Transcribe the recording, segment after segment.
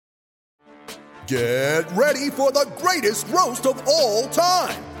Get ready for the greatest roast of all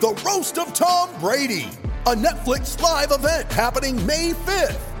time, the Roast of Tom Brady, a Netflix live event happening May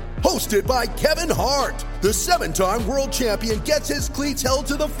 5th. Hosted by Kevin Hart, the 7-time world champion gets his cleats held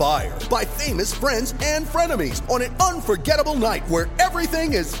to the fire by famous friends and frenemies on an unforgettable night where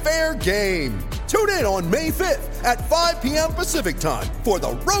everything is fair game. Tune in on May 5th at 5 p.m. Pacific time for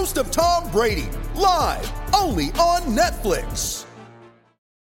the Roast of Tom Brady, live only on Netflix.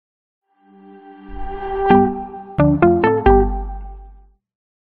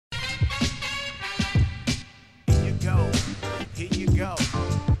 Here you go.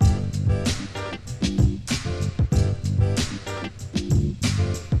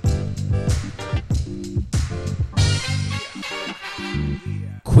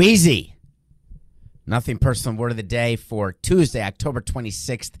 Queasy. Nothing personal word of the day for Tuesday, October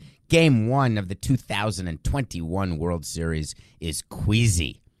 26th. Game 1 of the 2021 World Series is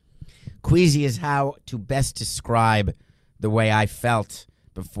queasy. Queasy is how to best describe the way I felt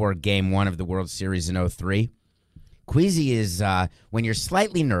before Game 1 of the World Series in 2003. Queasy is when you're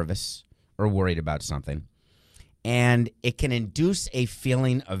slightly nervous or worried about something, and it can induce a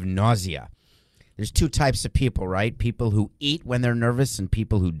feeling of nausea. There's two types of people, right? People who eat when they're nervous and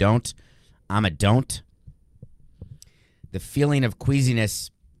people who don't. I'm a don't. The feeling of queasiness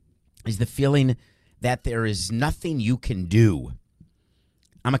is the feeling that there is nothing you can do.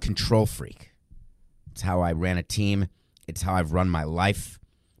 I'm a control freak. It's how I ran a team. It's how I've run my life,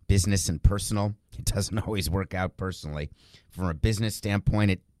 business and personal. It doesn't always work out personally. From a business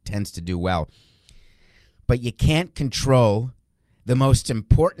standpoint, it tends to do well. But you can't control the most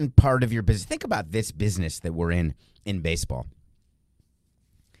important part of your business. Think about this business that we're in baseball.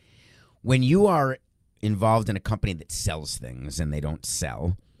 When you are involved in a company that sells things and they don't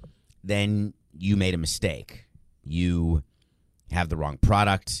sell, then you made a mistake. You have the wrong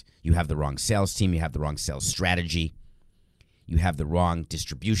product. You have the wrong sales team. You have the wrong sales strategy. You have the wrong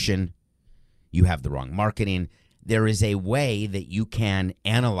distribution. You have the wrong marketing. There is a way that you can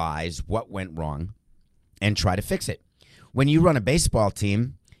analyze what went wrong and try to fix it. When you run a baseball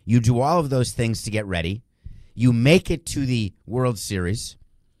team, you do all of those things to get ready. You make it to the World Series,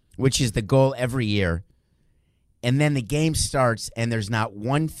 which is the goal every year. And then the game starts, and there's not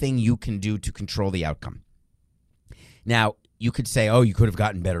one thing you can do to control the outcome. Now, you could say, oh, you could have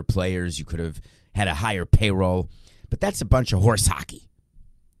gotten better players. You could have had a higher payroll. But that's a bunch of horse hockey.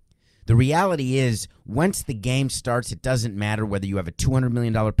 The reality is, once the game starts, it doesn't matter whether you have a $200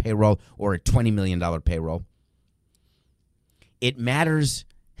 million payroll or a $20 million payroll. It matters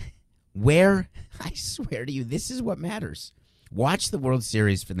where, I swear to you, this is what matters. Watch the World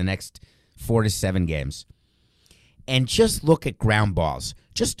Series for the next 4 to 7 games and just look at ground balls.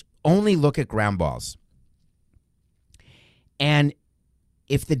 Just only look at ground balls. And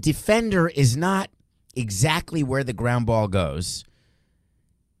if the defender is not exactly where the ground ball goes,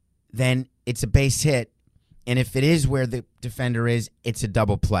 then it's a base hit. And if it is where the defender is, it's a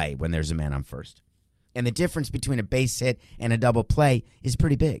double play when there's a man on first. And the difference between a base hit and a double play is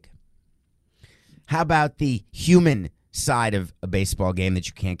pretty big. How about the human side of a baseball game that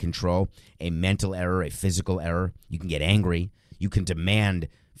you can't control? A mental error, a physical error. You can get angry. You can demand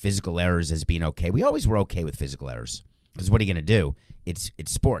physical errors as being okay. We always were okay with physical errors. Because what are you going to do? It's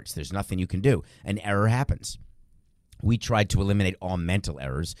sports. There's nothing you can do. An error happens. We tried to eliminate all mental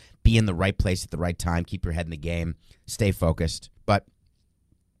errors. Be in the right place at the right time. Keep your head in the game. Stay focused. But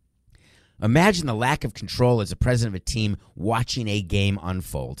imagine the lack of control as a president of a team watching a game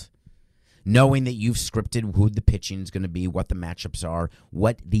unfold, knowing that you've scripted who the pitching is going to be, what the matchups are,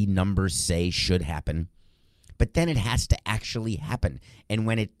 what the numbers say should happen. But then it has to actually happen. And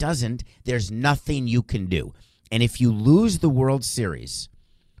when it doesn't, there's nothing you can do. And if you lose the World Series,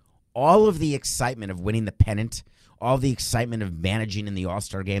 all of the excitement of winning the pennant, all the excitement of managing in the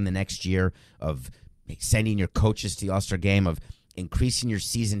All-Star game the next year, of sending your coaches to the All-Star game, of increasing your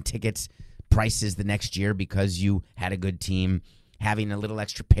season tickets prices the next year because you had a good team, having a little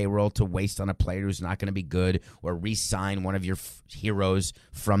extra payroll to waste on a player who's not going to be good, or re-sign one of your heroes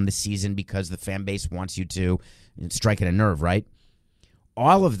from the season because the fan base wants you to, striking a nerve, right?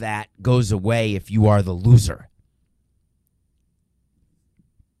 All of that goes away if you are the loser.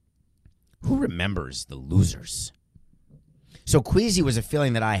 Who remembers the losers? So queasy was a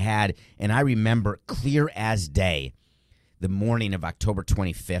feeling that I had, and I remember clear as day the morning of October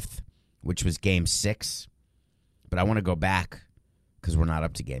 25th, which was Game 6. But I want to go back because we're not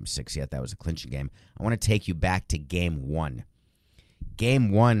up to Game 6 yet. That was a clinching game. I want to take you back to Game 1. Game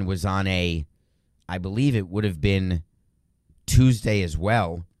 1 was on I believe it would have been Tuesday as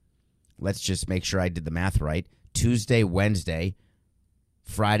well. Let's just make sure I did the math right. Tuesday, Wednesday,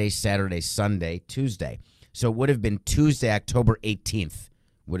 Friday, Saturday, Sunday, Tuesday. So it would have been Tuesday, October 18th,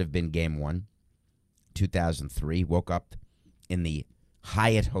 would have been game 1, 2003. Woke up in the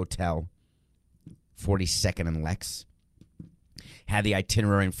Hyatt Hotel, 42nd and Lex. Had the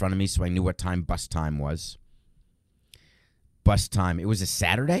itinerary in front of me, so I knew what time bus time was. Bus time. It was a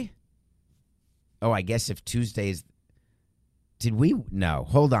Saturday? Oh, I guess if Tuesday is... Did we? No.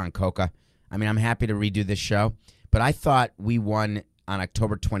 Hold on, Coca. I mean, I'm happy to redo this show, but I thought we won on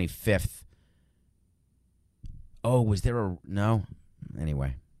October 25th. Oh, was there a... No?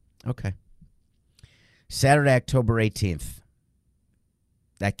 Anyway. Okay. Saturday, October 18th.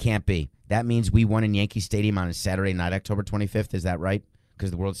 That can't be. That means we won in Yankee Stadium on a Saturday night, October 25th. Is that right? Because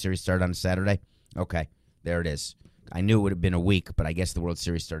the World Series started on a Saturday? Okay. There it is. I knew it would have been a week, but I guess the World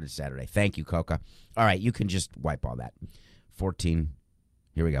Series started Saturday. Thank you, Coca. All right, you can just wipe all that. 14.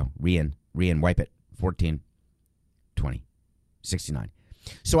 Here we go. Rian, wipe it. 14, 20, 69.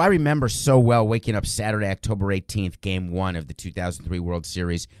 So I remember so well waking up Saturday, October 18th, Game 1 of the 2003 World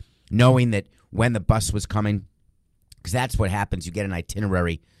Series, knowing that when the bus was coming, because that's what happens. You get an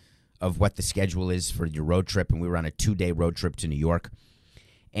itinerary of what the schedule is for your road trip, and we were on a 2-day road trip to New York.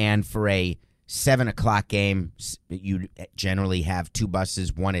 And for a 7 o'clock game, you generally have 2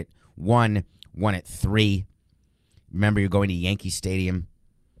 buses, one at 1, one at 3. Remember, you're going to Yankee Stadium.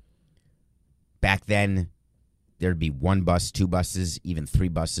 Back then, there'd be 1 bus, 2 buses, even 3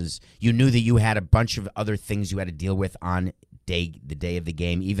 buses. You knew that you had a bunch of other things you had to deal with on the day of the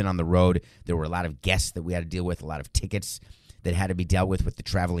game. Even on the road, there were a lot of guests that we had to deal with, a lot of tickets that had to be dealt with the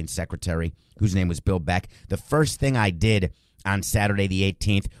traveling secretary, whose name was Bill Beck. The first thing I did on Saturday the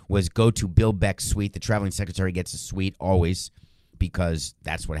 18th was go to Bill Beck's suite. The traveling secretary gets a suite always, because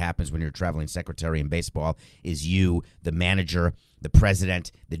that's what happens when you're a traveling secretary in baseball, is you, the manager, the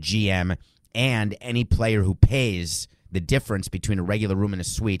president, the GM, and any player who pays the difference between a regular room and a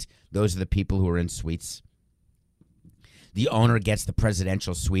suite. Those are the people who are in suites. The owner gets the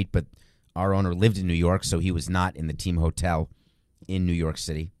presidential suite, but our owner lived in New York, so he was not in the team hotel in New York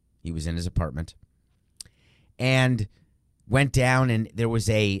City. He was in his apartment. And went down, and there was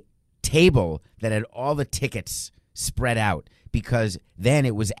a table that had all the tickets spread out, because then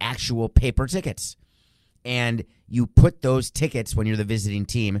it was actual paper tickets. And you put those tickets, when you're the visiting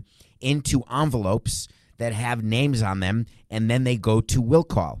team, into envelopes that have names on them, and then they go to will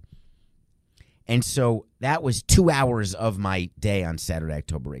call. And so that was 2 hours of my day on Saturday,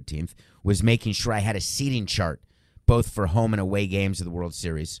 October 18th, was making sure I had a seating chart, both for home and away games of the World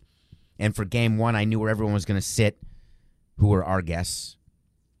Series. And for Game 1, I knew where everyone was going to sit, who were our guests,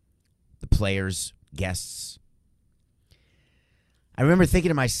 the players, guests. I remember thinking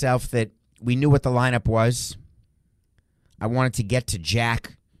to myself that we knew what the lineup was. I wanted to get to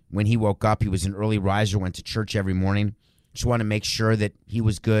Jack when he woke up. He was an early riser, went to church every morning. Just wanted to make sure that he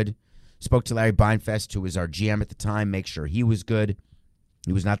was good. Spoke to Larry Beinfest, who was our GM at the time, make sure he was good.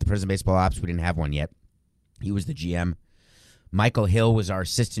 He was not the president of baseball ops. We didn't have one yet. He was the GM. Michael Hill was our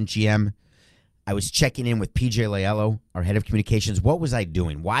assistant GM. I was checking in with PJ Laiello, our head of communications. What was I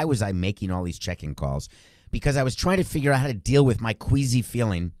doing? Why was I making all these check-in calls? Because I was trying to figure out how to deal with my queasy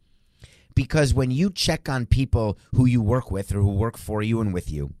feeling. Because when you check on people who you work with or who work for you and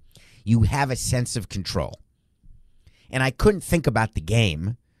with you, you have a sense of control. And I couldn't think about the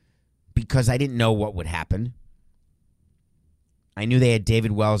game because I didn't know what would happen. I knew they had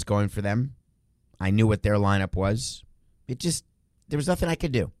David Wells going for them. I knew what their lineup was. There was nothing I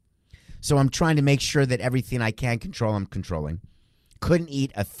could do. So I'm trying to make sure that everything I can control, I'm controlling. Couldn't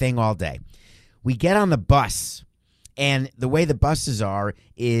eat a thing all day. We get on the bus, and the way the buses are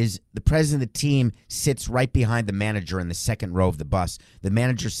is the president of the team sits right behind the manager in the second row of the bus. The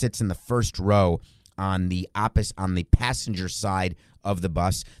manager sits in the first row on the passenger side of the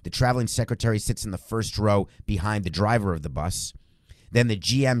bus. The traveling secretary sits in the first row behind the driver of the bus. Then the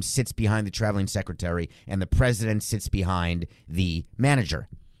GM sits behind the traveling secretary, and the president sits behind the manager.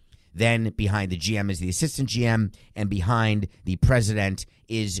 Then behind the GM is the assistant GM, and behind the president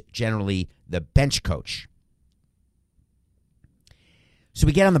is generally the bench coach. So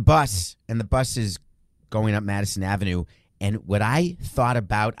we get on the bus, and the bus is going up Madison Avenue, and what I thought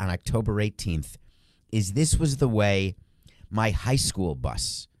about on October 18th is this was the way my high school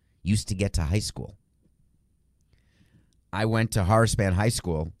bus used to get to high school. I went to Horace Mann High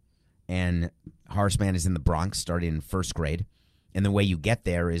School, and Horace Mann is in the Bronx, starting in first grade. And the way you get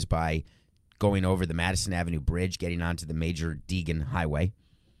there is by going over the Madison Avenue Bridge, getting onto the Major Deegan Highway,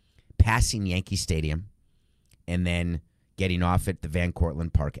 passing Yankee Stadium, and then getting off at the Van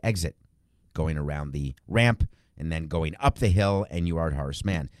Cortlandt Park exit, going around the ramp, and then going up the hill, and you are at Horace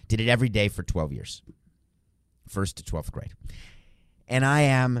Mann. Did it every day for 12 years, 1st to 12th grade. And I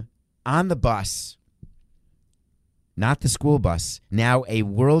am on the bus, not the school bus, now a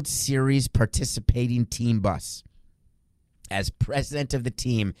World Series participating team bus, as president of the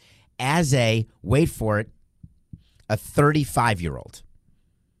team, as a, wait for it, a 35-year-old.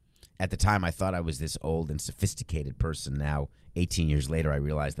 At the time, I thought I was this old and sophisticated person. Now, 18 years later, I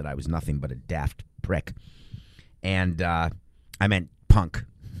realized that I was nothing but a daft prick. And I meant punk.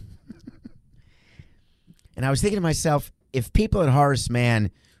 And I was thinking to myself, if people at Horace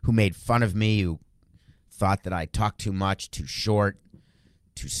Mann who made fun of me, who thought that I talked too much, too short,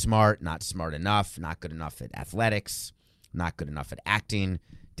 too smart, not smart enough, not good enough at athletics, not good enough at acting,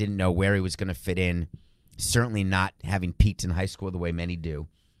 didn't know where he was going to fit in, certainly not having peaked in high school the way many do.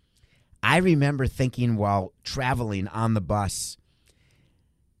 I remember thinking while traveling on the bus,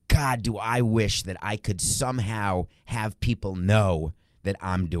 God, do I wish that I could somehow have people know that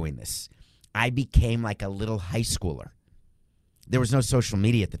I'm doing this. I became like a little high schooler. There was no social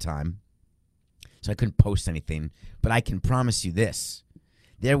media at the time, so I couldn't post anything. But I can promise you this.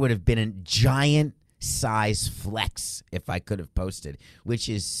 There would have been a giant size flex if I could have posted, which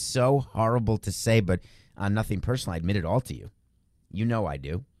is so horrible to say, but nothing personal. I admit it all to you. You know I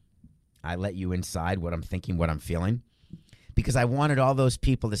do. I let you inside what I'm thinking, what I'm feeling, because I wanted all those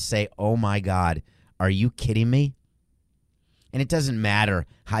people to say, oh, my God, are you kidding me? And it doesn't matter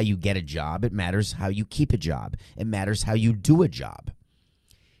how you get a job. It matters how you keep a job. It matters how you do a job.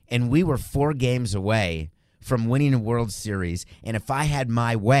 And we were 4 games away from winning a World Series, and if I had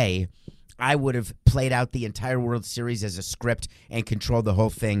my way, I would have played out the entire World Series as a script and controlled the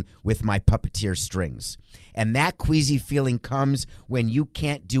whole thing with my puppeteer strings. And that queasy feeling comes when you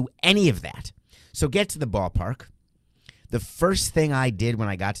can't do any of that. So get to the ballpark. The first thing I did when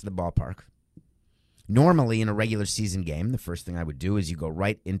I got to the ballpark, normally in a regular season game, the first thing I would do is you go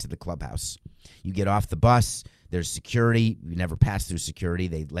right into the clubhouse. You get off the bus. There's security. You never pass through security.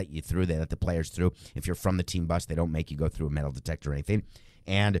 They let you through. They let the players through. If you're from the team bus, they don't make you go through a metal detector or anything.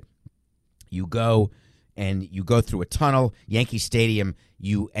 And you go through a tunnel. Yankee Stadium,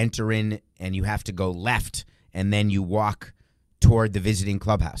 you enter in and you have to go left, and then you walk toward the visiting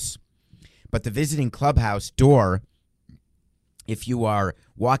clubhouse. But the visiting clubhouse door, if you are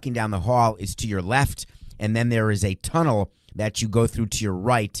walking down the hall, is to your left, and then there is a tunnel that you go through to your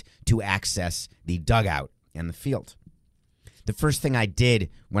right to access the dugout and the field. The first thing I did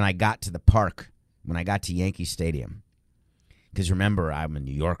when I got to the park, when I got to Yankee Stadium, because remember, I'm a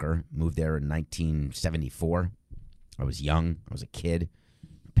New Yorker, moved there in 1974. I was young. I was a kid.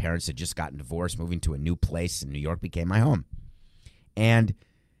 My parents had just gotten divorced. Moving to a new place in New York became my home. And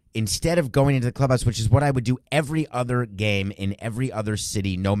instead of going into the clubhouse, which is what I would do every other game in every other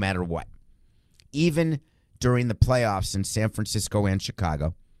city, no matter what, even during the playoffs in San Francisco and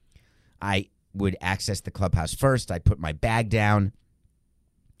Chicago, I would access the clubhouse first. I'd put my bag down.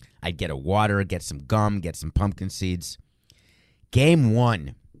 I'd get a water, get some gum, get some pumpkin seeds. Game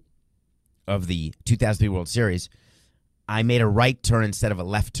 1 of the 2003 World Series, I made a right turn instead of a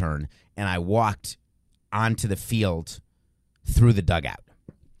left turn, and I walked onto the field through the dugout.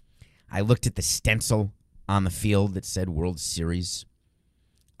 I looked at the stencil on the field that said World Series.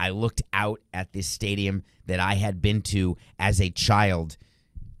 I looked out at this stadium that I had been to as a child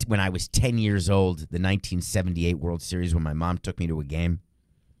when I was 10 years old, the 1978 World Series, when my mom took me to a game.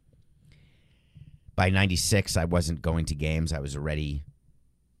 By 96, I wasn't going to games. I was already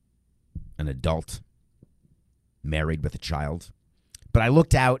an adult, married with a child. But I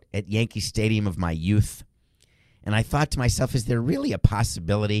looked out at Yankee Stadium of my youth, and I thought to myself, is there really a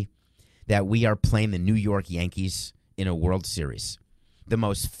possibility that we are playing the New York Yankees in a World Series? The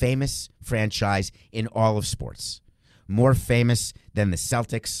most famous franchise in all of sports. More famous than the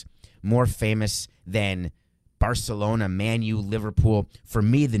Celtics, more famous than Barcelona, Man U, Liverpool. For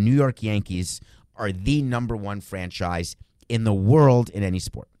me, the New York Yankees are the number 1 franchise in the world in any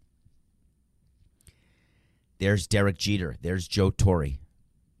sport. There's Derek Jeter. There's Joe Torre.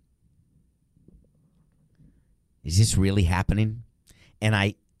 Is this really happening? And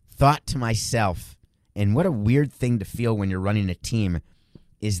I thought to myself, and what a weird thing to feel when you're running a team,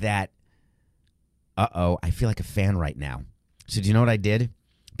 is that, I feel like a fan right now. So do you know what I did?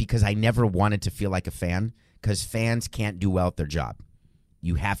 Because I never wanted to feel like a fan, because fans can't do well at their job.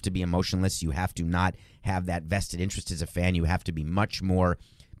 You have to be emotionless. You have to not have that vested interest as a fan. You have to be much more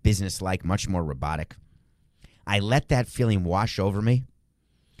businesslike, much more robotic. I let that feeling wash over me,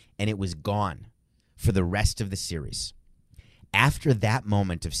 and it was gone for the rest of the series. After that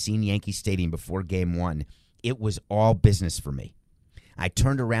moment of seeing Yankee Stadium before Game 1, it was all business for me. I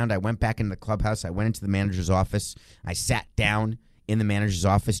turned around. I went back into the clubhouse. I went into the manager's office. I sat down in the manager's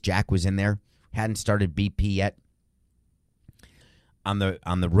office. Jack was in there. Hadn't started BP yet. On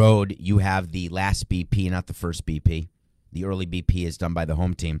the road, you have the last BP, not the first BP. The early BP is done by the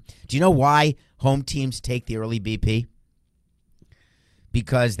home team. Do you know why home teams take the early BP?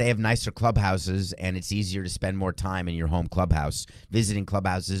 Because they have nicer clubhouses, and it's easier to spend more time in your home clubhouse. Visiting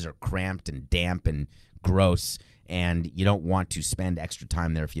clubhouses are cramped and damp and gross, and you don't want to spend extra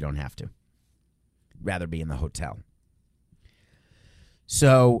time there if you don't have to. Rather be in the hotel.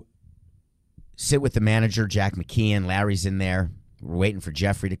 So, sit with the manager, Jack McKeon. Larry's in there. We're waiting for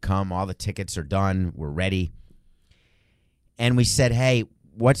Jeffrey to come. All the tickets are done. We're ready. And we said, hey,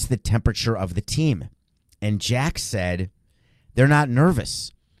 what's the temperature of the team? And Jack said, they're not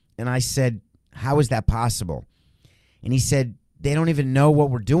nervous. And I said, how is that possible? And he said, they don't even know what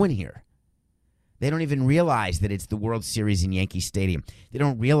we're doing here. They don't even realize that it's the World Series in Yankee Stadium. They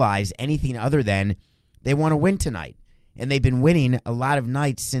don't realize anything other than they want to win tonight. And they've been winning a lot of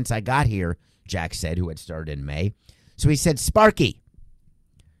nights since I got here, Jack said, who had started in May. So he said, Sparky,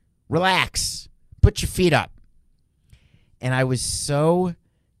 relax, put your feet up. And I was so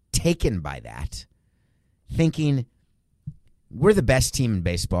taken by that, thinking, we're the best team in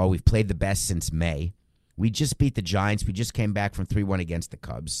baseball. We've played the best since May. We just beat the Giants. We just came back from 3-1 against the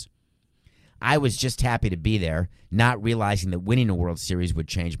Cubs. I was just happy to be there, not realizing that winning a World Series would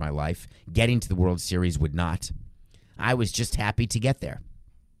change my life. Getting to the World Series would not. I was just happy to get there.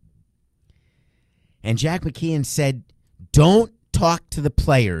 And Jack McKeon said, don't talk to the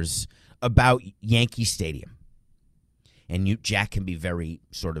players about Yankee Stadium. And Jack can be very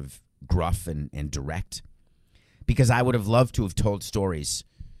sort of gruff and direct. Because I would have loved to have told stories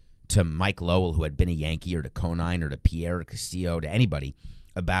to Mike Lowell, who had been a Yankee, or to Conine, or to Pierre Castillo, to anybody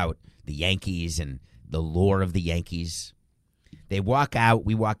about the Yankees and the lore of the Yankees. They walk out.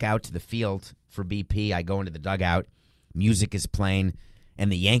 We walk out to the field for BP. I go into the dugout. Music is playing. And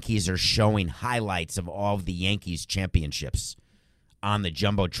the Yankees are showing highlights of all of the Yankees championships on the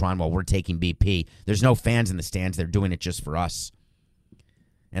Jumbotron while we're taking BP. There's no fans in the stands. They're doing it just for us.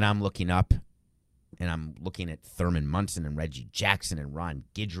 And I'm looking up, and I'm looking at Thurman Munson and Reggie Jackson and Ron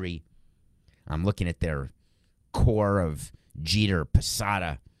Guidry. I'm looking at their core of Jeter,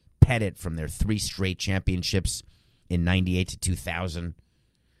 Posada, Pettit from their 3 straight championships in 98 to 2000.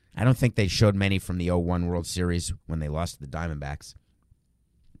 I don't think they showed many from the 01 World Series when they lost to the Diamondbacks.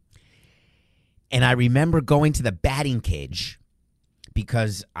 And I remember going to the batting cage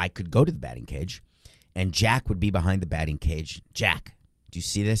because I could go to the batting cage, and Jack would be behind the batting cage. Jack, do you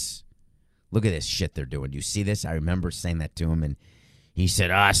see this? Look at this shit they're doing. Do you see this? I remember saying that to him, and he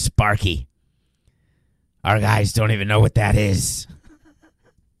said, Sparky, our guys don't even know what that is.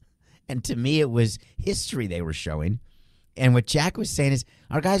 And to me, it was history they were showing. And what Jack was saying is,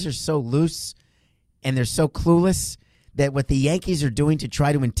 our guys are so loose and they're so clueless that what the Yankees are doing to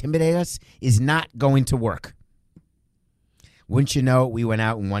try to intimidate us is not going to work. Wouldn't you know it, we went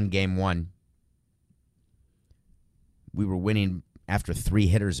out and won Game 1. We were winning after 3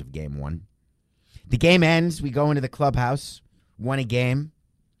 hitters of Game 1. The game ends. We go into the clubhouse, won a game.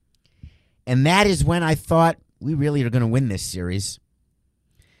 And that is when I thought we really are going to win this series,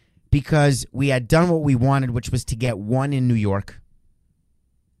 because we had done what we wanted, which was to get 1 in New York.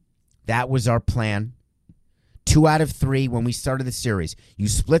 That was our plan. 2 out of 3 when we started the series. You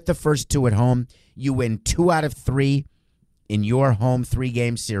split the first 2 at home. You win 2 out of 3 in your home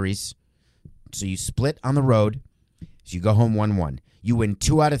 3-game series. So you split on the road. So you go home 1-1. You win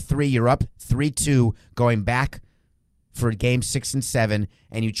 2 out of 3. You're up 3-2 going back for game 6 and 7,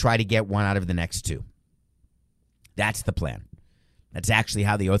 and you try to get 1 out of the next 2. That's the plan. That's actually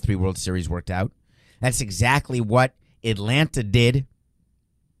how the 03 World Series worked out. That's exactly what Atlanta did.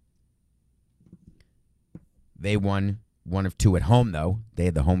 They won 1 of 2 at home, though. They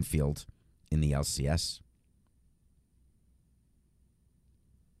had the home field in the LCS.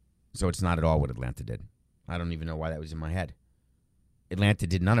 So it's not at all what Atlanta did. I don't even know why that was in my head. Atlanta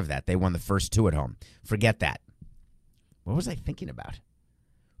did none of that. They won the first 2 at home. Forget that. What was I thinking about?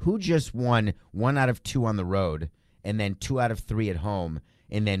 Who just won 1 out of 2 on the road and then 2 out of 3 at home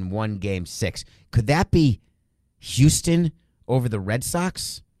and then won Game 6? Could that be Houston over the Red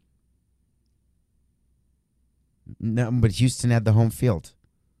Sox? No, but Houston had the home field.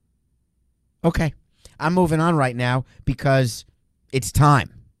 Okay. I'm moving on right now because it's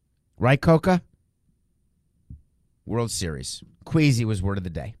time. Right, Coca? World Series. Queasy was word of the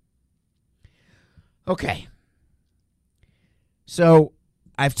day. Okay. So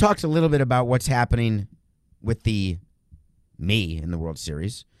I've talked a little bit about what's happening with me in the World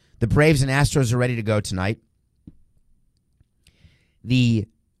Series. The Braves and Astros are ready to go tonight. The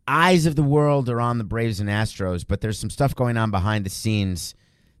eyes of the world are on the Braves and Astros, but there's some stuff going on behind the scenes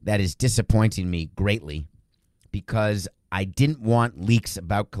that is disappointing me greatly, because I didn't want leaks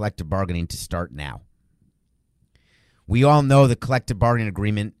about collective bargaining to start now. We all know the collective bargaining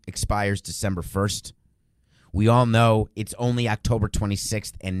agreement expires December 1st. We all know it's only October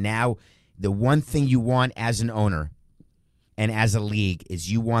 26th. And now the one thing you want as an owner and as a league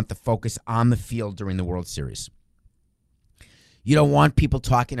is you want the focus on the field during the World Series. You don't want people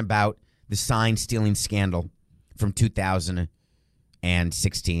talking about the sign stealing scandal from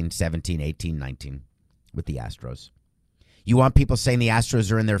 2016, 17, 18, 19 with the Astros. You want people saying the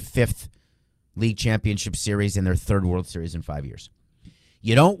Astros are in their 5th league championship series and their 3rd World Series in 5 years.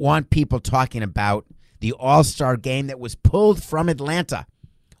 You don't want people talking about the All-Star game that was pulled from Atlanta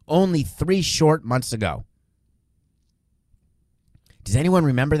only 3 short months ago. Does anyone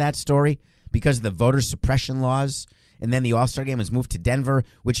remember that story? Because of the voter suppression laws, and then the All-Star game was moved to Denver,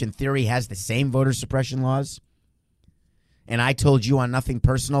 which in theory has the same voter suppression laws. And I told you on Nothing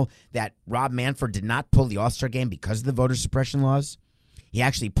Personal that Rob Manfred did not pull the All-Star game because of the voter suppression laws. He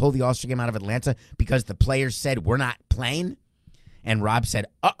actually pulled the All-Star game out of Atlanta because the players said, we're not playing. And Rob said,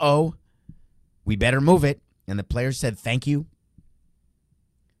 uh-oh, we better move it. And the players said, thank you.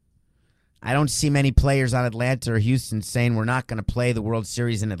 I don't see many players on Atlanta or Houston saying we're not going to play the World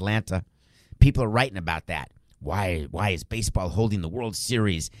Series in Atlanta. People are writing about that. Why is baseball holding the World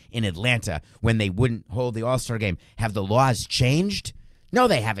Series in Atlanta when they wouldn't hold the All-Star game? Have the laws changed? No,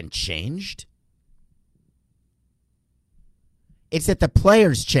 they haven't changed. It's that the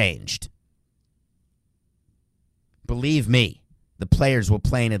players changed. Believe me, the players will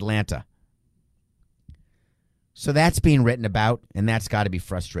play in Atlanta. So that's being written about, and that's got to be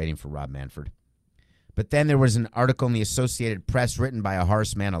frustrating for Rob Manfred. But then there was an article in the Associated Press written by a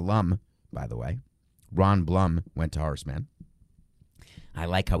Horace Mann alum, by the way. Ron Blum went to Horace Mann. I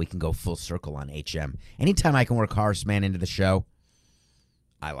like how we can go full circle on HM. Anytime I can work Horace Mann into the show,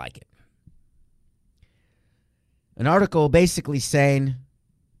 I like it. An article basically saying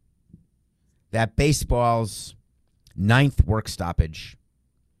that baseball's 9th work stoppage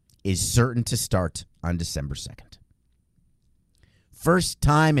is certain to start on December 2nd. First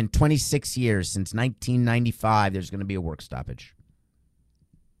time in 26 years since 1995 there's going to be a work stoppage.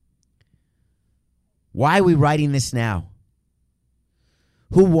 Why are we writing this now?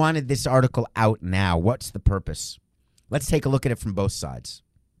 Who wanted this article out now? What's the purpose? Let's take a look at it from both sides.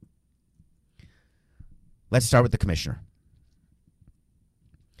 Let's start with the commissioner.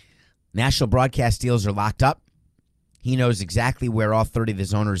 National broadcast deals are locked up. He knows exactly where all 30 of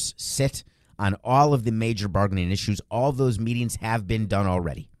his owners sit on all of the major bargaining issues. All those meetings have been done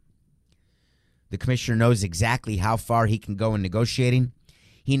already. The commissioner knows exactly how far he can go in negotiating.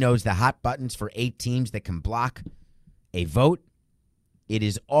 He knows the hot buttons for 8 teams that can block a vote. It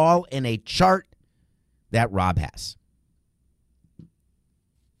is all in a chart that Rob has.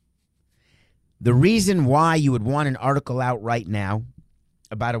 The reason why you would want an article out right now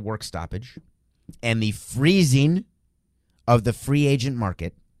about a work stoppage and the freezing of the free agent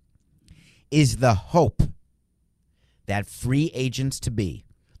market is the hope that free agents to be,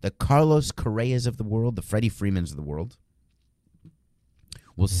 the Carlos Correas of the world, the Freddie Freemans of the world,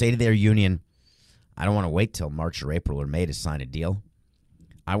 will say to their union, I don't want to wait till March or April or May to sign a deal.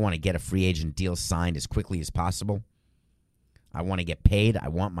 I want to get a free agent deal signed as quickly as possible. I want to get paid. I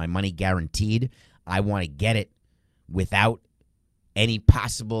want my money guaranteed. I want to get it without any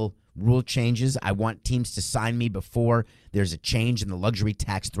possible rule changes. I want teams to sign me before there's a change in the luxury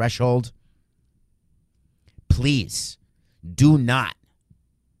tax threshold. Please do not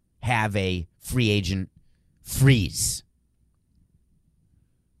have a free agent freeze.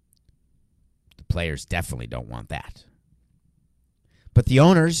 The players definitely don't want that. But the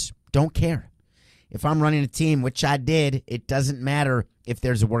owners don't care. If I'm running a team, which I did, it doesn't matter if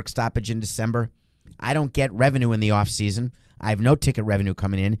there's a work stoppage in December. I don't get revenue in the offseason. I have no ticket revenue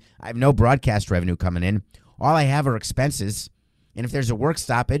coming in. I have no broadcast revenue coming in. All I have are expenses. And if there's a work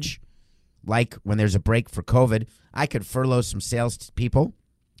stoppage, like when there's a break for COVID, I could furlough some sales people,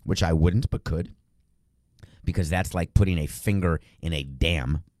 which I wouldn't, but could, because that's like putting a finger in a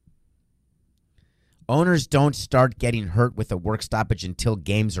dam. Owners don't start getting hurt with a work stoppage until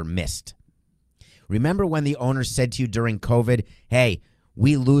games are missed. Remember when the owners said to you during COVID, hey,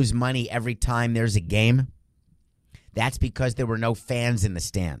 we lose money every time there's a game? That's because there were no fans in the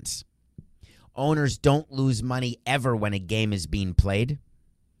stands. Owners don't lose money ever when a game is being played,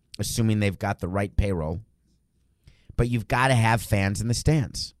 assuming they've got the right payroll. But you've got to have fans in the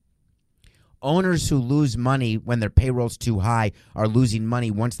stands. Owners who lose money when their payroll's too high are losing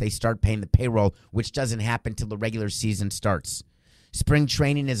money once they start paying the payroll, which doesn't happen till the regular season starts. Spring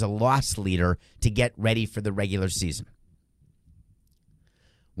training is a loss leader to get ready for the regular season.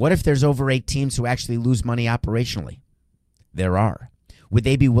 What if there's over 8 teams who actually lose money operationally? There are. Would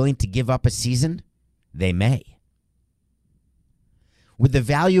they be willing to give up a season? They may. Would the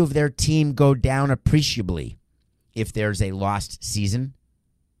value of their team go down appreciably if there's a lost season?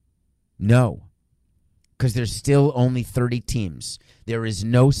 No, because there's still only 30 teams. There is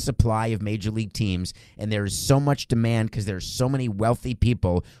no supply of major league teams, and there is so much demand because there's so many wealthy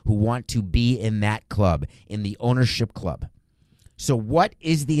people who want to be in that club, in the ownership club. So what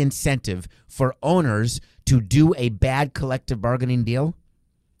is the incentive for owners to do a bad collective bargaining deal?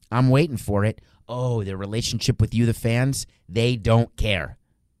 I'm waiting for it. Oh, their relationship with you, the fans, they don't care.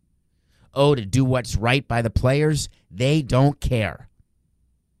 Oh, to do what's right by the players, they don't care.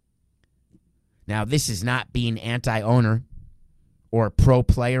 Now, this is not being anti-owner or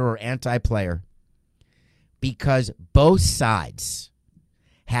pro-player or anti-player, because both sides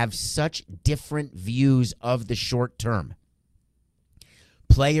have such different views of the short term.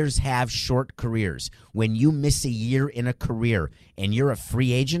 Players have short careers. When you miss a year in a career and you're a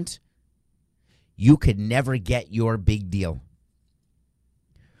free agent, you could never get your big deal.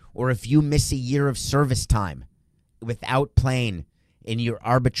 Or if you miss a year of service time without playing and your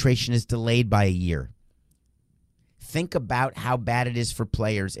arbitration is delayed by a year, think about how bad it is for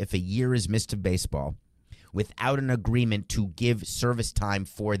players if a year is missed of baseball without an agreement to give service time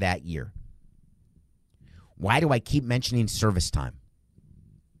for that year. Why do I keep mentioning service time?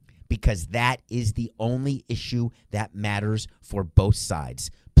 Because that is the only issue that matters for both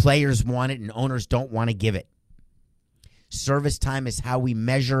sides. Players want it and owners don't want to give it. Service time is how we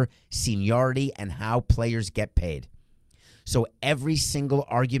measure seniority and how players get paid. So every single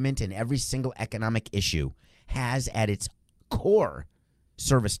argument and every single economic issue has at its core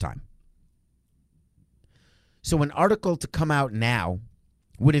service time. So an article to come out now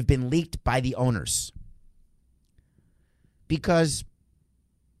would have been leaked by the owners, because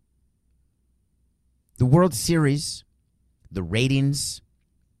the World Series, the ratings,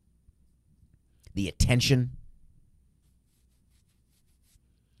 the attention,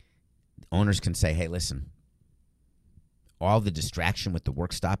 owners can say, hey, listen, all the distraction with the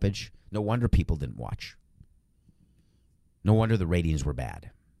work stoppage, no wonder people didn't watch. No wonder the ratings were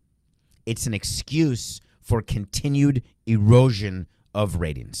bad. It's an excuse for continued erosion of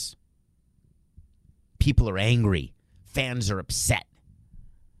ratings. People are angry. Fans are upset.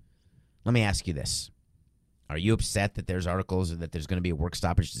 Let me ask you this. Are you upset that there's articles that there's going to be a work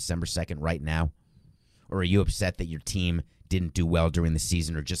stoppage December 2nd right now? Or are you upset that your team didn't do well during the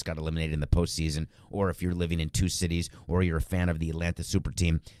season or just got eliminated in the postseason? Or if you're living in two cities or you're a fan of the Atlanta Super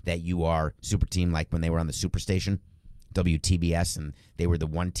Team, that you are Super Team like when they were on the Superstation, WTBS, and they were the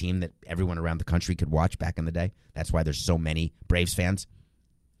one team that everyone around the country could watch back in the day. That's why there's so many Braves fans.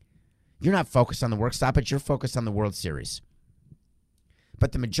 You're not focused on the work stoppage. You're focused on the World Series.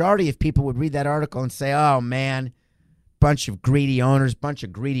 But the majority of people would read that article and say, oh, man, bunch of greedy owners, bunch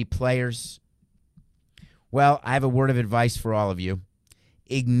of greedy players. Well, I have a word of advice for all of you.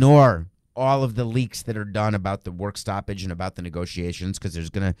 Ignore all of the leaks that are done about the work stoppage and about the negotiations, because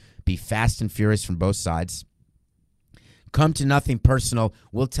there's going to be fast and furious from both sides. Come to Nothing Personal.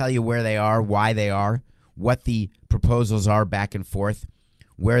 We'll tell you where they are, why they are, what the proposals are back and forth,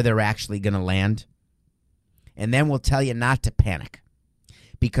 where they're actually going to land. And then we'll tell you not to panic,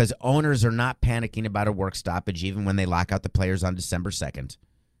 because owners are not panicking about a work stoppage even when they lock out the players on December 2nd.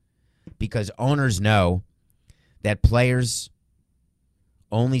 Because owners know that players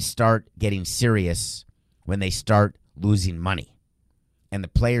only start getting serious when they start losing money. And the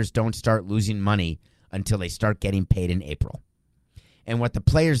players don't start losing money until they start getting paid in April. And what the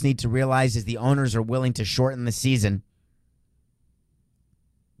players need to realize is the owners are willing to shorten the season.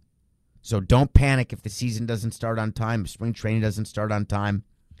 So don't panic if the season doesn't start on time, if spring training doesn't start on time.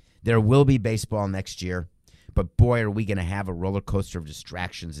 There will be baseball next year, but boy, are we going to have a roller coaster of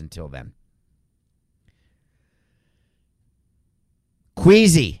distractions until then.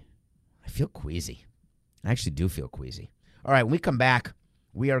 Queasy. I feel queasy. I actually do feel queasy. All right, when we come back,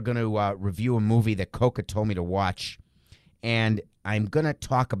 we are going to review a movie that Coca told me to watch, and I'm going to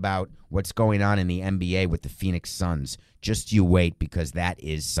talk about what's going on in the NBA with the Phoenix Suns. Just you wait, because that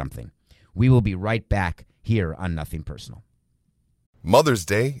is something. We will be right back here on Nothing Personal. Mother's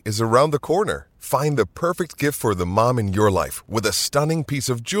Day is around the corner. Find the perfect gift for the mom in your life with a stunning piece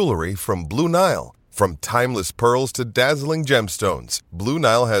of jewelry from Blue Nile. From timeless pearls to dazzling gemstones, Blue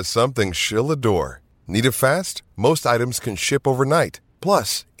Nile has something she'll adore. Need it fast? Most items can ship overnight.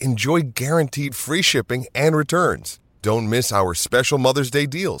 Plus, enjoy guaranteed free shipping and returns. Don't miss our special Mother's Day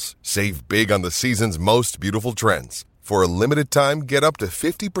deals. Save big on the season's most beautiful trends. For a limited time, get up to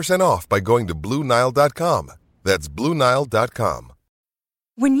 50% off by going to BlueNile.com. That's BlueNile.com.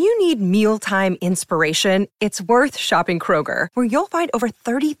 When you need mealtime inspiration, it's worth shopping Kroger, where you'll find over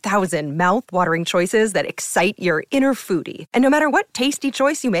 30,000 mouth-watering choices that excite your inner foodie. And no matter what tasty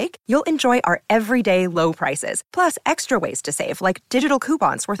choice you make, you'll enjoy our everyday low prices, plus extra ways to save, like digital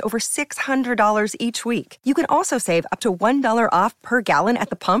coupons worth over $600 each week. You can also save up to $1 off per gallon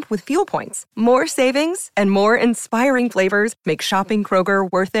at the pump with fuel points. More savings and more inspiring flavors make shopping Kroger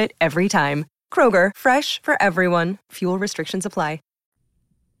worth it every time. Kroger, fresh for everyone. Fuel restrictions apply.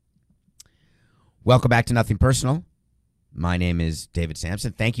 Welcome back to Nothing Personal. My name is David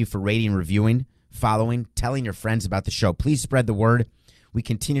Sampson. Thank you for rating, reviewing, following, telling your friends about the show. Please spread the word. We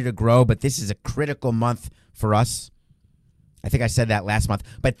continue to grow, but this is a critical month for us. I think I said that last month,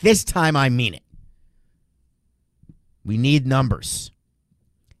 but this time I mean it. We need numbers.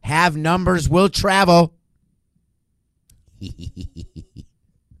 Have numbers will travel.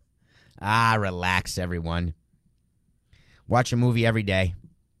 Relax, everyone. Watch a movie every day.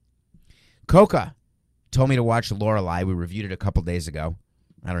 Coca told me to watch Lorelei. We reviewed it a couple days ago.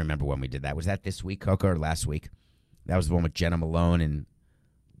 I don't remember when we did that. Was that this week, Coca, or last week? That was the one with Jenna Malone and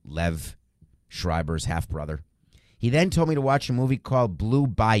Lev Schreiber's half-brother. He then told me to watch a movie called Blue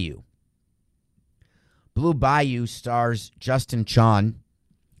Bayou. Blue Bayou stars Justin Chon,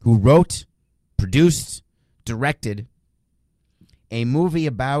 who wrote, produced, directed a movie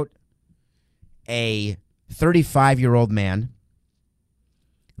about a 35-year-old man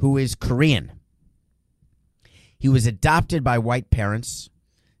who is Korean. He was adopted by white parents,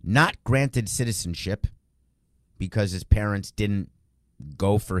 not granted citizenship because his parents didn't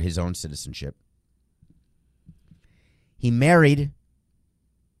go for his own citizenship. He married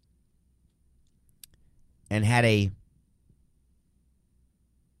and had a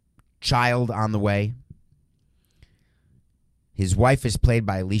child on the way. His wife is played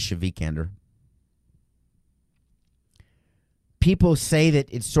by Alicia Vikander. People say that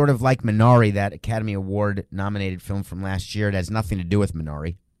it's sort of like Minari, that Academy Award-nominated film from last year. It has nothing to do with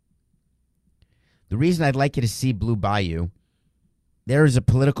Minari. The reason I'd like you to see Blue Bayou, there is a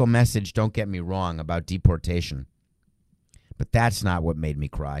political message, don't get me wrong, about deportation. But that's not what made me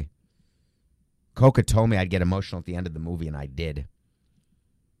cry. Coca told me I'd get emotional at the end of the movie, and I did.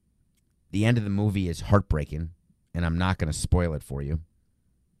 The end of the movie is heartbreaking, and I'm not going to spoil it for you.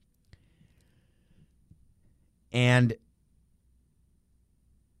 And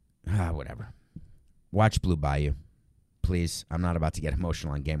whatever. Watch Blue Bayou. Please. I'm not about to get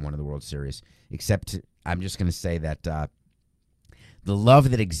emotional on Game 1 of the World Series. Except I'm just going to say that the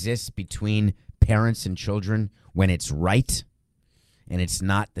love that exists between parents and children when it's right and it's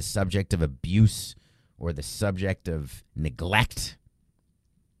not the subject of abuse or the subject of neglect,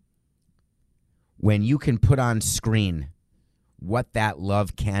 when you can put on screen what that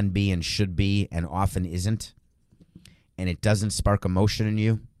love can be and should be and often isn't, and it doesn't spark emotion in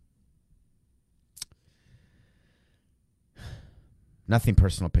you, Nothing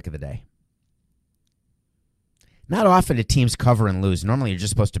Personal pick of the day. Not often do teams cover and lose. Normally you're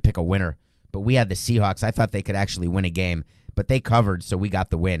just supposed to pick a winner, but we had the Seahawks. I thought they could actually win a game, but they covered, so we got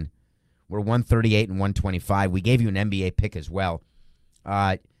the win. We're 138 and 125. We gave you an NBA pick as well.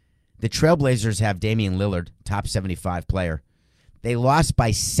 The Trailblazers have Damian Lillard, top 75 player. They lost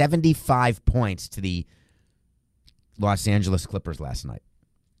by 75 points to the Los Angeles Clippers last night,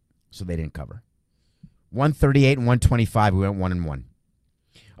 so they didn't cover. 138 and 125. We went 1-1.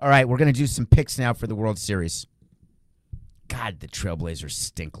 All right, we're going to do some picks now for the World Series. God, the Trailblazers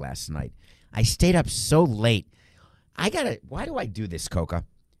stink last night. I stayed up so late. Why do I do this, Coca?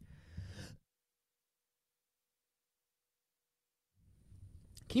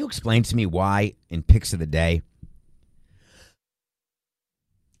 Can you explain to me why in picks of the day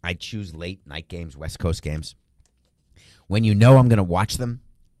I choose late night games, West Coast games, when you know I'm going to watch them?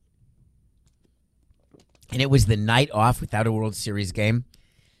 And it was the night off without a World Series game.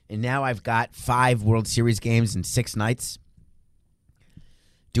 And now I've got 5 World Series games in 6 nights.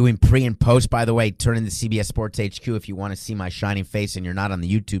 Doing pre and post, by the way. Turn into CBS Sports HQ if you want to see my shining face and you're not on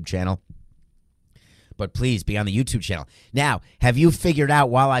the YouTube channel. But please be on the YouTube channel. Now, have you figured out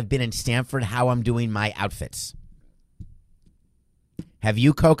while I've been in Stanford how I'm doing my outfits? Have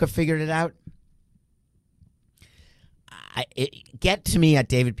you, Coca, figured it out? Get to me at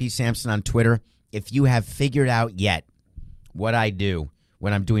David P. Sampson on Twitter if you have figured out yet what I do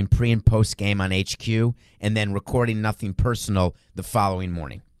when I'm doing pre and post game on HQ and then recording Nothing Personal the following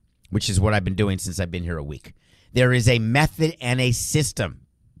morning, which is what I've been doing since I've been here a week. There is a method and a system.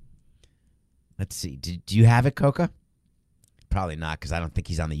 Let's see. Do you have it, Coca? Probably not, because I don't think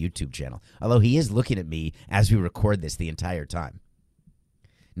he's on the YouTube channel. Although he is looking at me as we record this the entire time.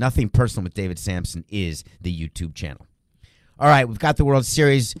 Nothing Personal with David Sampson is the YouTube channel. All right, we've got the World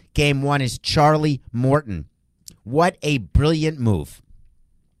Series. Game 1 is Charlie Morton. What a brilliant move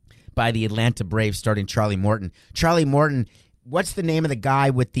by the Atlanta Braves starting Charlie Morton. Charlie Morton, what's the name of the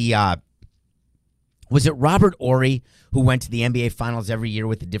guy with the, was it Robert Ory who went to the NBA Finals every year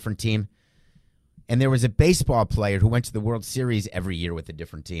with a different team? And there was a baseball player who went to the World Series every year with a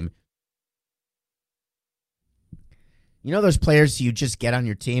different team. You know those players you just get on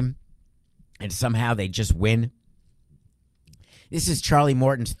your team and somehow they just win? This is Charlie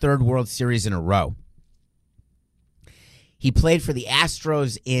Morton's third World Series in a row. He played for the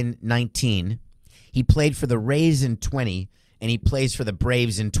Astros in 19. He played for the Rays in 20. And he plays for the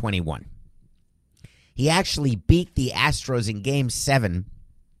Braves in 21. He actually beat the Astros in Game 7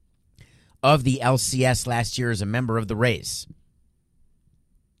 of the LCS last year as a member of the Rays.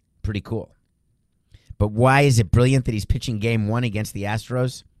 Pretty cool. But why is it brilliant that he's pitching Game 1 against the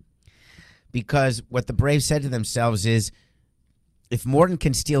Astros? Because what the Braves said to themselves is, if Morton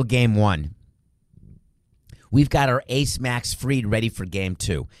can steal Game 1, we've got our ace Max Fried ready for Game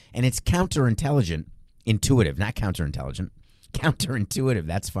 2. And it's counterintelligent, intuitive, not counterintelligent. Counterintuitive.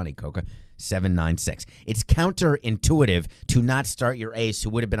 That's funny, Coca. 796. It's counterintuitive to not start your ace who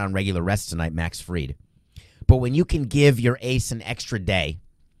would have been on regular rest tonight, Max Fried. But when you can give your ace an extra day,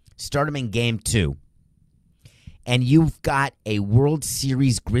 start him in Game 2, and you've got a World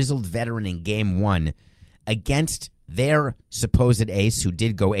Series grizzled veteran in Game 1 against their supposed ace, who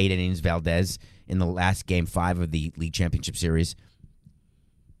did go 8 innings, Valdez, in the last Game 5 of the League Championship Series,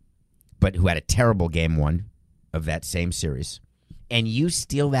 but who had a terrible Game 1 of that same series, and you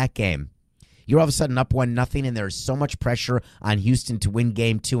steal that game, you're all of a sudden up 1-0, and there's so much pressure on Houston to win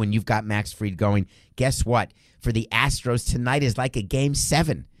Game 2, and you've got Max Fried going. Guess what? For the Astros, tonight is like a Game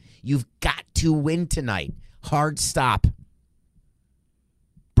 7. You've got to win tonight. Hard stop.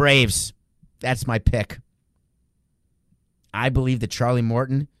 Braves. That's my pick. I believe that Charlie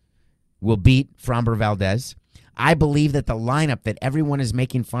Morton will beat Framber Valdez. I believe that the lineup that everyone is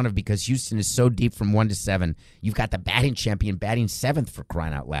making fun of because Houston is so deep from 1 to 7, you've got the batting champion batting 7th, for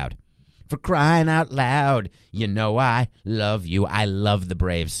crying out loud. For crying out loud. You know I love you. I love the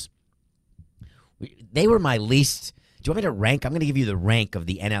Braves. They were my least. Do you want me to rank? I'm going to give you the rank of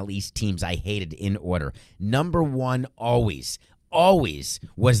the NL East teams I hated in order. Number 1, always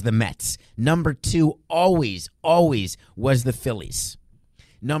was the Mets. Number 2, always was the Phillies.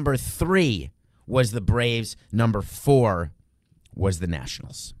 Number 3 was the Braves. Number 4 was the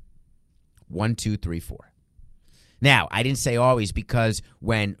Nationals. 1, 2, 3, 4. Now, I didn't say always because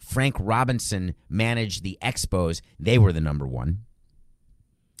when Frank Robinson managed the Expos, they were the number 1.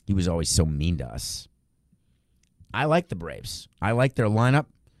 He was always so mean to us. I like the Braves. I like their lineup,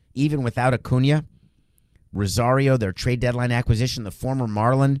 even without Acuna. Rosario, their trade deadline acquisition, the former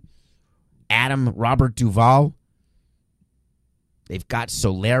Marlin, Robert Duvall. They've got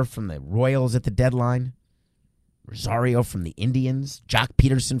Soler from the Royals at the deadline. Rosario from the Indians. Jock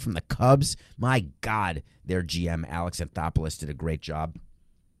Peterson from the Cubs. My God, their GM, Alex Anthopoulos, did a great job.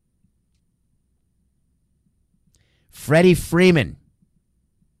 Freddie Freeman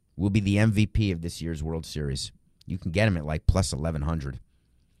will be the MVP of this year's World Series. You can get him at like plus 1,100.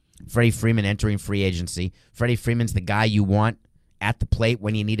 Freddie Freeman entering free agency. Freddie Freeman's the guy you want at the plate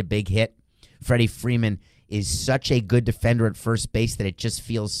when you need a big hit. Freddie Freeman is such a good defender at first base that it just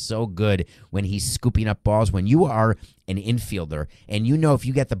feels so good when he's scooping up balls. When you are an infielder and you know if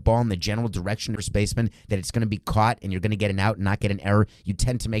you get the ball in the general direction of first baseman that it's going to be caught and you're going to get an out and not get an error, you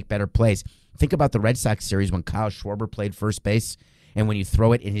tend to make better plays. Think about the Red Sox series when Kyle Schwarber played first base, and when you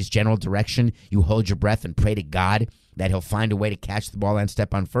throw it in his general direction, you hold your breath and pray to God that he'll find a way to catch the ball and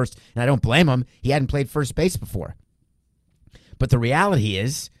step on first. And I don't blame him. He hadn't played first base before. But the reality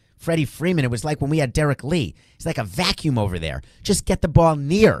is, Freddie Freeman, it was like when we had Derek Lee. It's like a vacuum over there. Just get the ball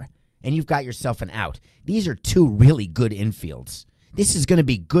near, and you've got yourself an out. These are 2 really good infields. This is going to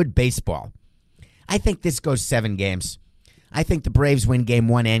be good baseball. I think this goes 7 games. I think the Braves win Game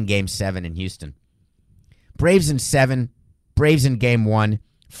 1 and Game 7 in Houston. Braves in 7, Braves in Game 1,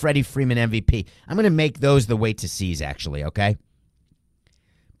 Freddie Freeman MVP. I'm going to make those the wait to sees, actually, okay?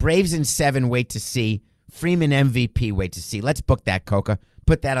 Braves in 7, wait to see. Freeman MVP, wait to see. Let's book that, Coca.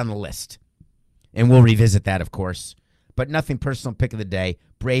 Put that on the list. And we'll revisit that, of course. But nothing personal pick of the day.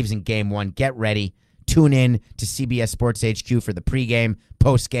 Braves in Game 1. Get ready. Tune in to CBS Sports HQ for the pregame,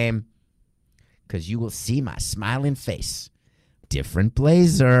 postgame, because you will see my smiling face. Different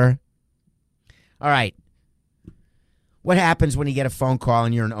blazer. All right. What happens when you get a phone call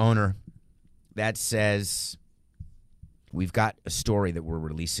and you're an owner that says, we've got a story that we're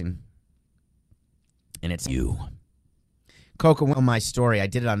releasing, and it's you? Coca, well, my story, I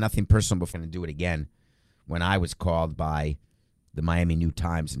did it on Nothing Personal before, and do it again when I was called by the Miami New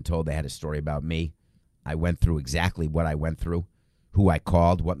Times and told they had a story about me. I went through exactly what I went through, who I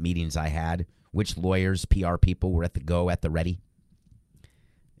called, what meetings I had, which lawyers, PR people were at the ready.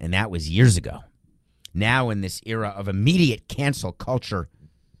 And that was years ago. Now in this era of immediate cancel culture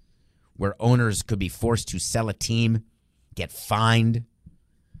where owners could be forced to sell a team, get fined,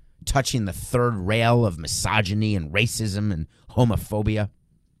 touching the third rail of misogyny and racism and homophobia,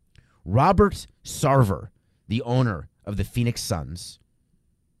 Robert Sarver, the owner of the Phoenix Suns,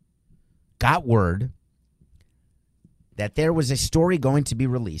 got word that there was a story going to be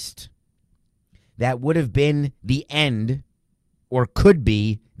released that would have been the end, or could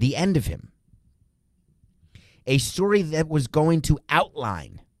be the end of him. A story that was going to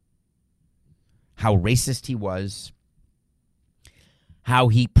outline how racist he was, how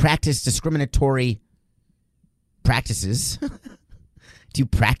he practiced discriminatory practices. Do you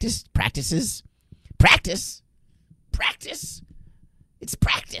practice practices? Practice? Practice? It's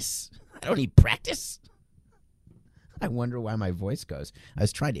practice. I don't need practice. I wonder why my voice goes. I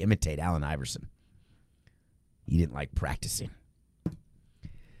was trying to imitate Allen Iverson. He didn't like practicing.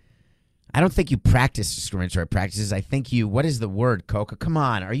 I don't think you practice discriminatory practices. I think you, what is the word, Coca? Come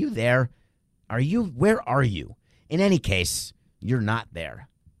on, are you there? Where are you? In any case, you're not there.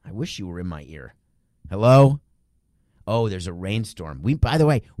 I wish you were in my ear. Hello? Oh, there's a rainstorm. By the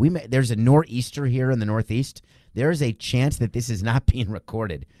way, there's a nor'easter here in the Northeast. There's a chance that this is not being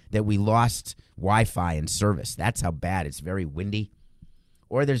recorded, that we lost Wi-Fi and service. That's how bad. It's very windy.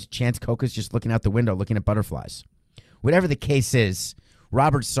 Or there's a chance Coca's just looking out the window looking at butterflies. Whatever the case is,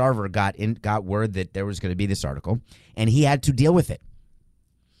 Robert Sarver got word that there was going to be this article, and he had to deal with it.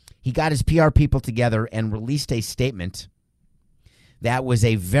 He got his PR people together and released a statement that was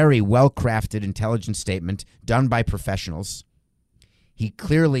a very well-crafted, intelligent statement done by professionals. He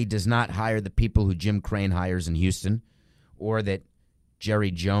clearly does not hire the people who Jim Crane hires in Houston, or that Jerry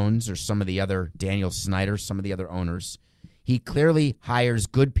Jones or some of the other, Daniel Snyder, some of the other owners. He clearly hires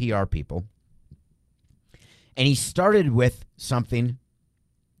good PR people. And he started with something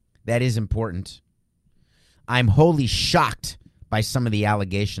that is important. I'm wholly shocked by some of the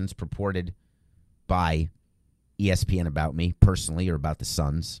allegations purported by ESPN about me personally or about the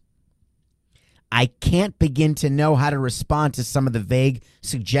Suns. I can't begin to know how to respond to some of the vague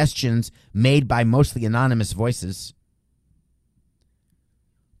suggestions made by mostly anonymous voices.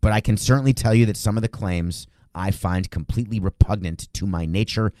 But I can certainly tell you that some of the claims I find completely repugnant to my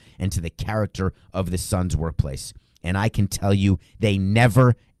nature and to the character of the Suns' workplace. And I can tell you they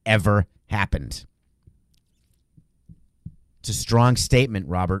never, ever happened. It's a strong statement,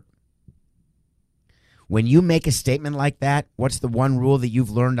 Robert. When you make a statement like that, what's the one rule that you've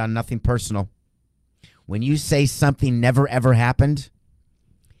learned on Nothing Personal? When you say something never, ever happened,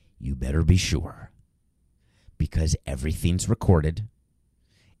 you better be sure. Because everything's recorded.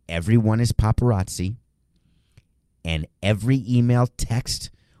 Everyone is paparazzi. And every email,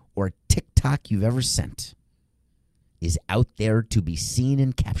 text, or TikTok you've ever sent is out there to be seen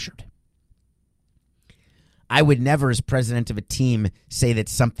and captured. I would never, as president of a team, say that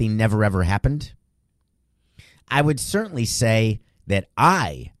something never, ever happened. I would certainly say that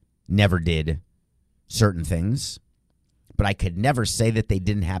I never did certain things, but I could never say that they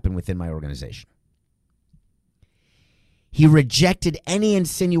didn't happen within my organization. He rejected any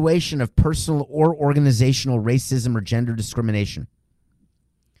insinuation of personal or organizational racism or gender discrimination.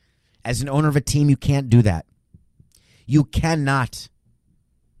 As an owner of a team, you can't do that. You cannot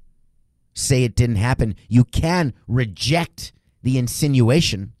say it didn't happen. You can reject the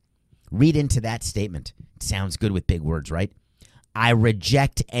insinuation. Read into that statement. It sounds good with big words, right? I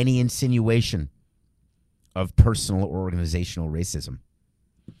reject any insinuation of personal or organizational racism.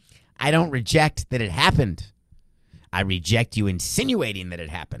 I don't reject that it happened. I reject you insinuating that it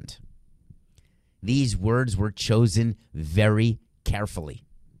happened. These words were chosen very carefully.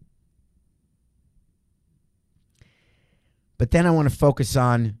 But then I want to focus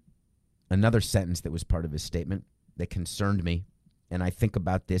on another sentence that was part of his statement that concerned me, and I think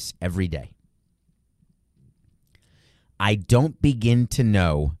about this every day. I don't begin to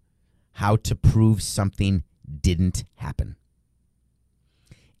know how to prove something didn't happen.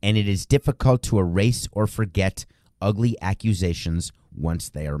 And it is difficult to erase or forget ugly accusations once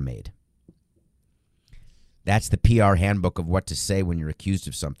they are made. That's the PR handbook of what to say when you're accused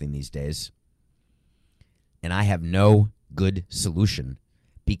of something these days. And I have no good solution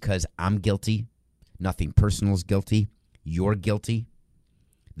because I'm guilty. Nothing Personal is guilty. You're guilty.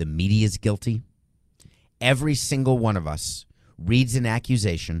 The media is guilty. Every single one of us reads an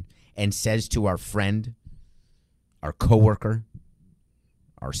accusation and says to our friend, our coworker,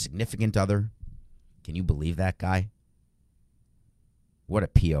 our significant other, can you believe that guy? What a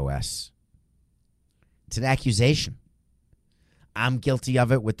POS. It's an accusation. I'm guilty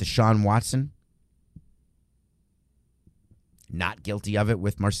of it with Deshaun Watson. Not guilty of it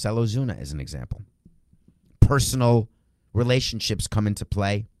with Marcelo Zuna, as an example. Personal relationships come into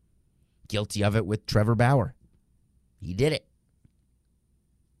play. Guilty of it with Trevor Bauer. He did it.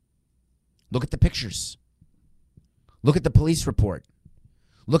 Look at the pictures. Look at the police report.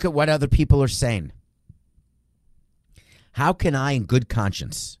 Look at what other people are saying. How can I, in good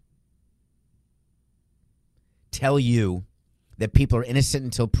conscience, tell you that people are innocent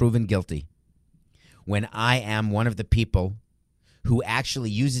until proven guilty when I am one of the people who actually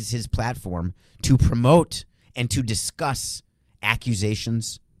uses his platform to promote and to discuss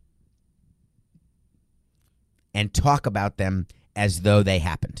accusations and talk about them as though they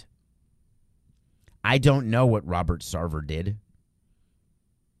happened? I don't know what Robert Sarver did.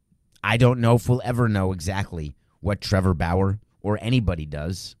 I don't know if we'll ever know exactly what Trevor Bauer or anybody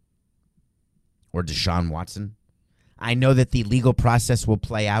does, or Deshaun Watson. I know that the legal process will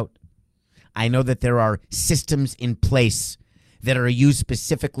play out. I know that there are systems in place that are used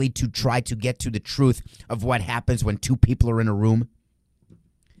specifically to try to get to the truth of what happens when two people are in a room.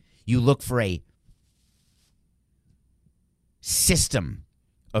 You look for a system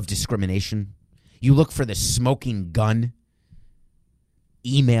of discrimination. You look for the smoking gun,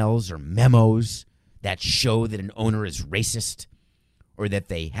 emails or memos that show that an owner is racist or that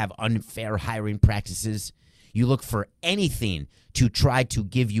they have unfair hiring practices. You look for anything to try to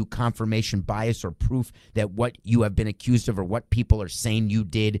give you confirmation bias or proof that what you have been accused of or what people are saying you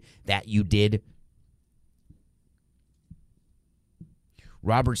did, that you did.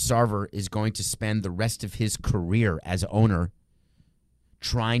 Robert Sarver is going to spend the rest of his career as owner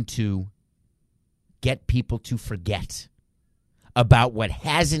trying to get people to forget about what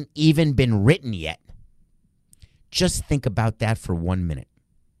hasn't even been written yet. Just think about that for 1 minute.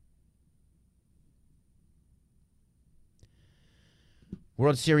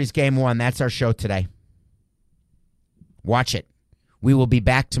 World Series Game 1, that's our show today. Watch it. We will be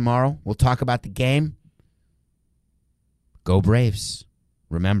back tomorrow. We'll talk about the game. Go Braves.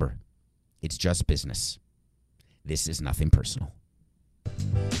 Remember, it's just business. This is nothing personal.